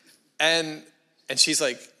 And she's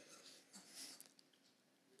like,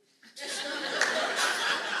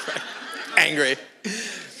 angry.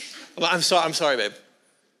 Well, I'm sorry, babe.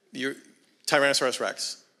 You're Tyrannosaurus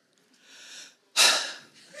Rex.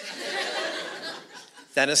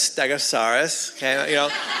 Then a Stegosaurus. Okay, you know.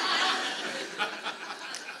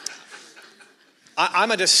 I'm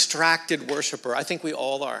a distracted worshiper. I think we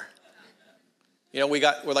all are. You know, we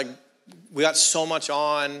got so much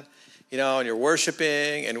on, you know, and you're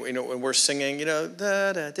worshiping, and you know, when we're singing, you know,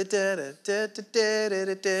 da da da da da da da da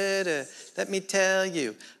da da da. Let me tell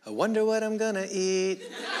you, I wonder what I'm gonna eat.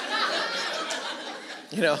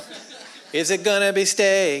 You know, is it gonna be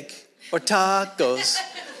steak or tacos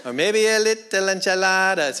or maybe a little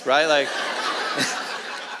enchiladas, right? Like,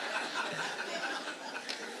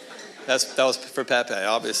 that was for Pepe,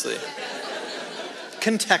 obviously.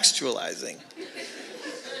 Contextualizing.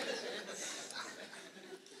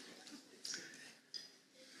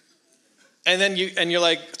 And then you're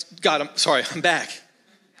like, God, I'm sorry, I'm back,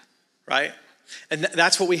 right? And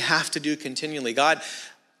that's what we have to do continually. God,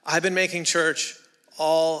 I've been making church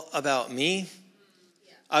all about me.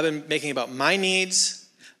 I've been making it about my needs,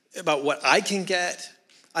 about what I can get.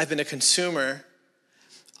 I've been a consumer.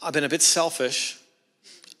 I've been a bit selfish.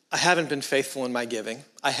 I haven't been faithful in my giving.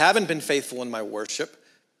 I haven't been faithful in my worship.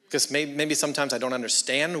 Because maybe sometimes I don't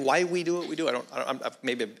understand why we do what we do.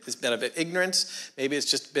 Maybe it's been a bit ignorance. Maybe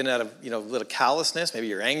it's just been out of, you know, a little callousness. Maybe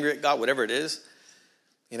you're angry at God, whatever it is.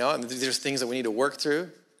 You know, and there's things that we need to work through.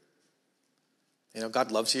 You know,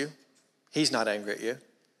 God loves you. He's not angry at you.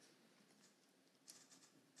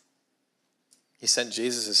 He sent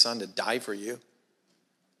Jesus, his son, to die for you.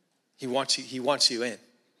 He wants you in.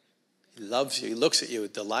 He loves you. He looks at you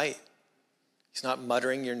with delight. He's not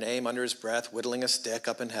muttering your name under his breath, whittling a stick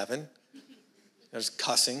up in heaven. There's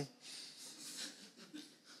cussing.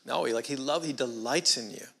 No, he delights in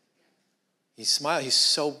you. He smiles.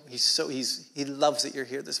 He loves that you're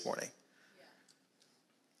here this morning.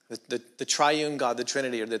 The triune God, the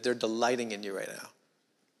Trinity, they're delighting in you right now.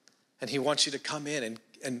 And he wants you to come in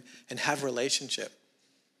and have relationship.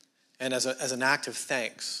 And as an act of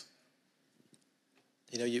thanks,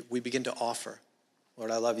 we begin to offer,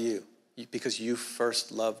 Lord, I love you because you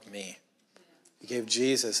first loved me. You gave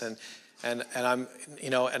Jesus, and I'm,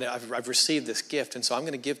 and I've received this gift, and so I'm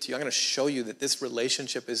going to give to you. I'm going to show you that this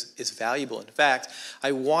relationship is valuable. In fact,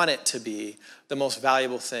 I want it to be the most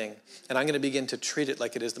valuable thing, and I'm going to begin to treat it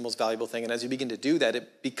like it is the most valuable thing. And as you begin to do that,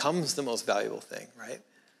 it becomes the most valuable thing, right?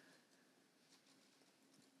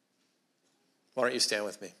 Why don't you stand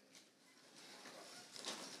with me?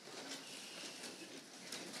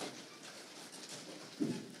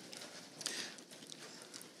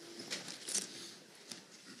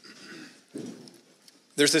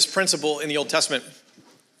 There's this principle in the Old Testament.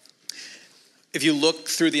 If you look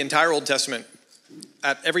through the entire Old Testament,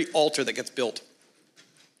 at every altar that gets built,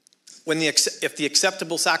 if the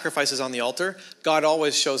acceptable sacrifice is on the altar, God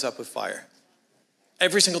always shows up with fire.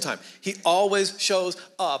 Every single time. He always shows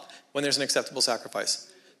up when there's an acceptable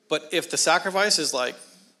sacrifice. But if the sacrifice is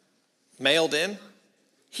mailed in,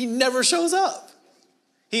 he never shows up.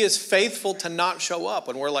 He is faithful to not show up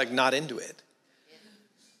when we're not into it.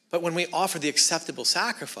 But when we offer the acceptable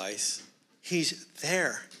sacrifice, he's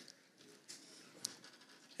there.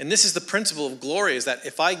 And this is the principle of glory, is that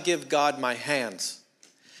if I give God my hands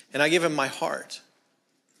and I give him my heart,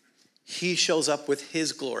 he shows up with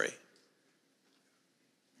his glory.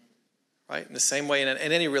 Right? In the same way in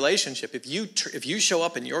any relationship, if you show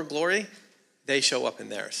up in your glory, they show up in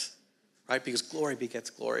theirs. Right? Because glory begets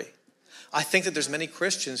glory. I think that there's many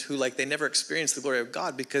Christians who they never experience the glory of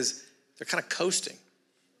God because they're kind of coasting.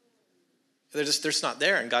 They're just not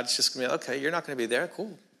there, and God's just going to be okay, you're not going to be there,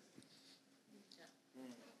 cool.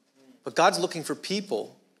 But God's looking for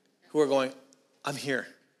people who are going, I'm here.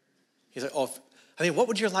 He's like, what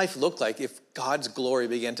would your life look like if God's glory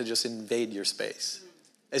began to just invade your space?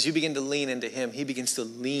 As you begin to lean into him, he begins to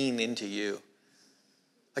lean into you.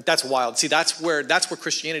 That's wild. See, that's where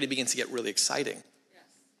Christianity begins to get really exciting. Yes.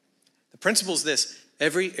 The principle is this: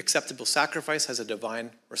 every acceptable sacrifice has a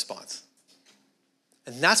divine response.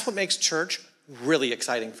 And that's what makes church really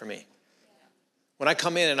exciting for me. When I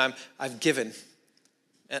come in and I've given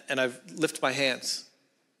and I've lifted my hands,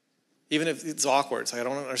 even if it's awkward, it's I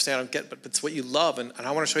don't understand, I don't get, but it's what you love, and I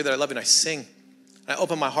want to show you that I love you, and I sing, and I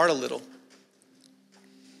open my heart a little.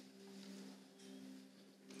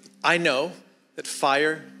 I know that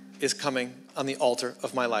fire is coming on the altar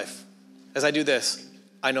of my life. As I do this,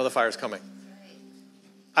 I know the fire is coming.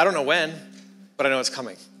 I don't know when, but I know it's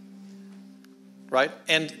coming. Right?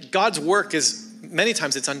 And God's work is, many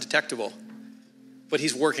times it's undetectable, but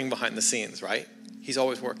he's working behind the scenes, right? He's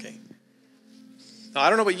always working. Now, I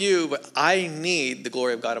don't know about you, but I need the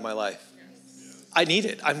glory of God in my life. I need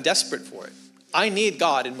it. I'm desperate for it. I need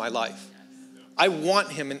God in my life. I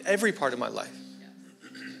want him in every part of my life.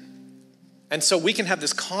 And so we can have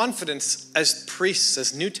this confidence as priests,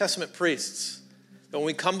 as New Testament priests, that when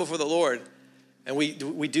we come before the Lord and we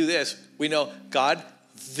do this, we know, God,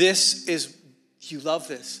 you love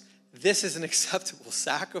this. This is an acceptable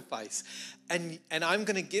sacrifice. And I'm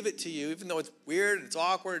going to give it to you, even though it's weird, it's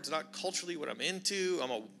awkward, it's not culturally what I'm into.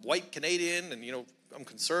 I'm a white Canadian, and, I'm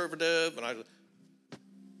conservative, and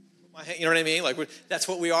you know what I mean? That's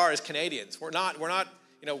what we are as Canadians. We're not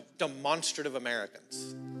demonstrative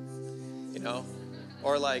Americans,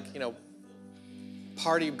 or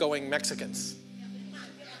party-going Mexicans.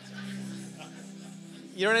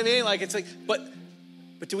 You know what I mean?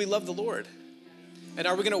 But do we love the Lord? And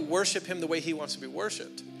are we going to worship him the way he wants to be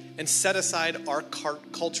worshiped and set aside our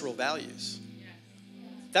cultural values?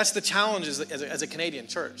 That's the challenge as a Canadian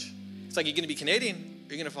church. It's you're going to be Canadian,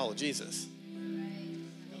 or you're going to follow Jesus.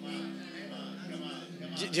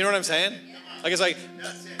 Do you know what I'm saying?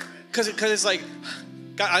 Because it's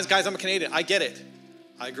guys, I'm a Canadian. I get it.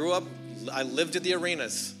 I grew up, I lived at the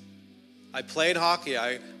arenas. I played hockey.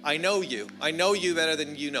 I know you. I know you better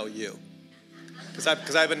than you know you.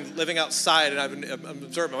 Because I've been living outside and I've been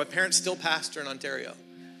observing. My parents still pastor in Ontario.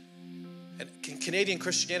 And Canadian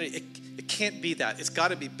Christianity, it can't be that. It's got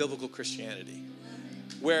to be biblical Christianity,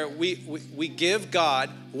 where we give God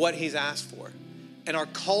what he's asked for. And our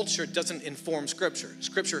culture doesn't inform Scripture.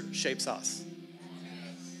 Scripture shapes us.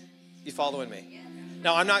 You following me?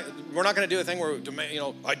 Now, we're not going to do a thing where,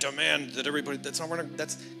 I demand that everybody,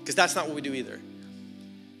 because that's not what we do either.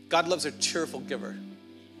 God loves a cheerful giver.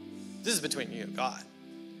 This is between you and God.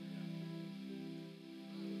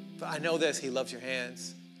 But I know this, he loves your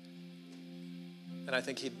hands. And I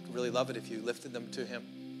think he'd really love it if you lifted them to him.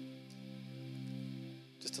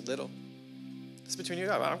 Just a little. This is between you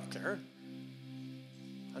and God. I don't care.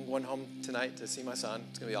 I'm going home tonight to see my son.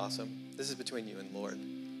 It's going to be awesome. This is between you and the Lord.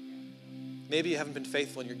 Maybe you haven't been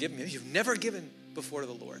faithful in your giving. Maybe you've never given before to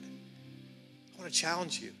the Lord. I want to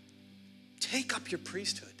challenge you. Take up your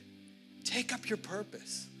priesthood. Take up your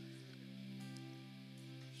purpose.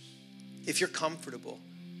 If you're comfortable,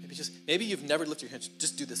 maybe you've never lifted your hands,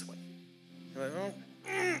 just do this one. You're like, oh,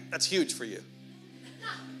 that's huge for you.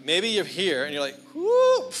 Maybe you're here and you're like,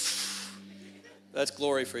 whoo, that's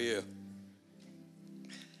glory for you.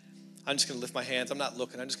 I'm just going to lift my hands. I'm not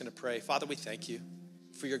looking. I'm just going to pray. Father, we thank you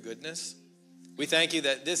for your goodness. We thank you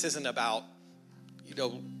that this isn't about,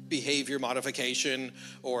 behavior modification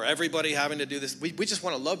or everybody having to do this. We just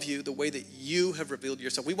want to love you the way that you have revealed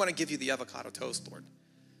yourself. We want to give you the avocado toast, Lord.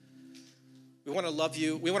 We want to love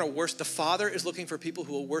you. We want to worship. The Father is looking for people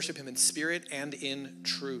who will worship him in spirit and in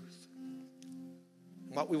truth.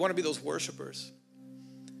 We want to be those worshipers.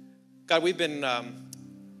 God,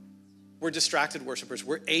 we're distracted worshipers.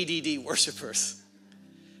 We're ADD worshipers.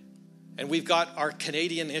 And we've got our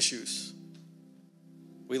Canadian issues.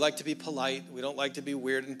 We like to be polite. We don't like to be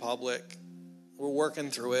weird in public. We're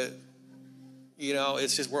working through it.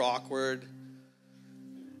 It's just we're awkward.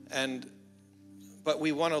 But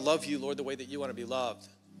we want to love you, Lord, the way that you want to be loved.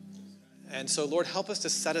 And so, Lord, help us to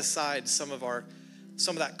set aside some of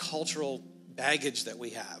that cultural baggage that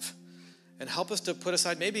we have. And help us to put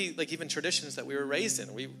aside maybe like even traditions that we were raised in.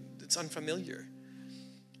 It's unfamiliar.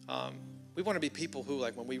 We want to be people who,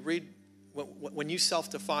 like, when you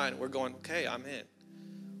self-define, we're going, okay, I'm in.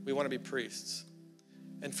 We want to be priests.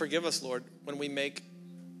 And forgive us, Lord, when we make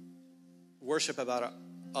worship about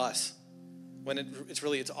us, when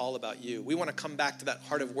it's all about you. We want to come back to that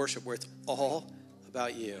heart of worship where it's all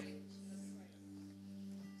about you.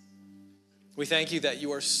 We thank you that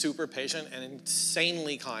you are super patient and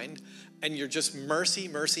insanely kind, and you're just mercy,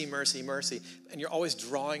 mercy, mercy, mercy. And you're always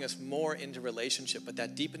drawing us more into relationship, but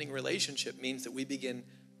that deepening relationship means that we begin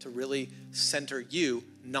to really center you,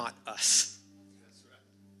 not us.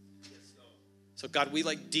 So God, we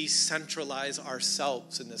decentralize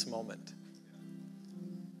ourselves in this moment.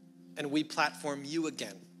 And we platform you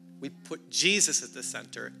again. We put Jesus at the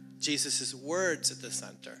center, Jesus' words at the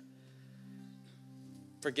center.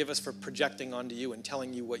 Forgive us for projecting onto you and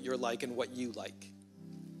telling you what you're like and what you like.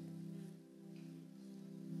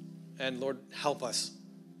 And Lord, help us.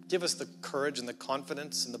 Give us the courage and the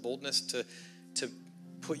confidence and the boldness to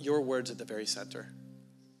put your words at the very center.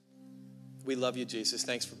 We love you, Jesus.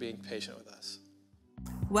 Thanks for being patient with us.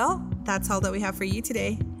 Well, that's all that we have for you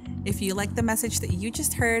today. If you like the message that you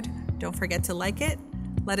just heard, don't forget to like it,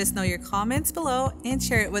 let us know your comments below, and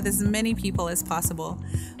share it with as many people as possible.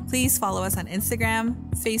 Please follow us on Instagram,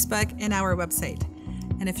 Facebook, and our website.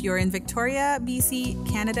 And if you're in Victoria, BC,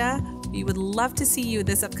 Canada, we would love to see you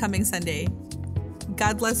this upcoming Sunday.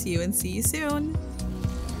 God bless you and see you soon.